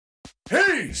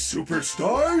Hey,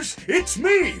 superstars! It's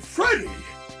me, Freddy!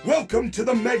 Welcome to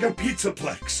the Mega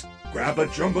Pizzaplex. Grab a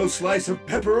jumbo slice of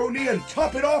pepperoni and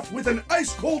top it off with an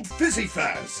ice-cold Fizzy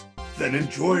Fazz. Then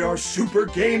enjoy our super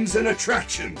games and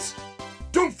attractions.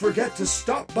 Don't forget to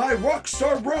stop by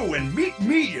Rockstar Row and meet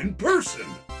me in person.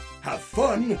 Have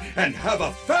fun and have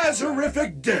a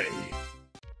Fazzerific day.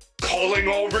 Calling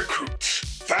all recruits.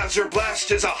 Fazzer Blast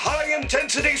is a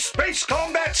high-intensity space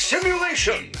combat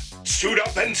simulation. Suit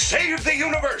up and save the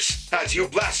universe as you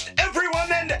blast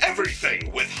everyone and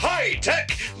everything with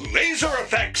high-tech laser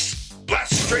effects.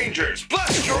 Blast strangers,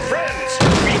 blast your friends,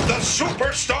 beat the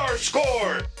superstar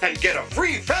score, and get a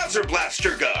free Fazzer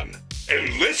Blaster gun.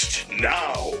 Enlist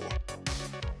now.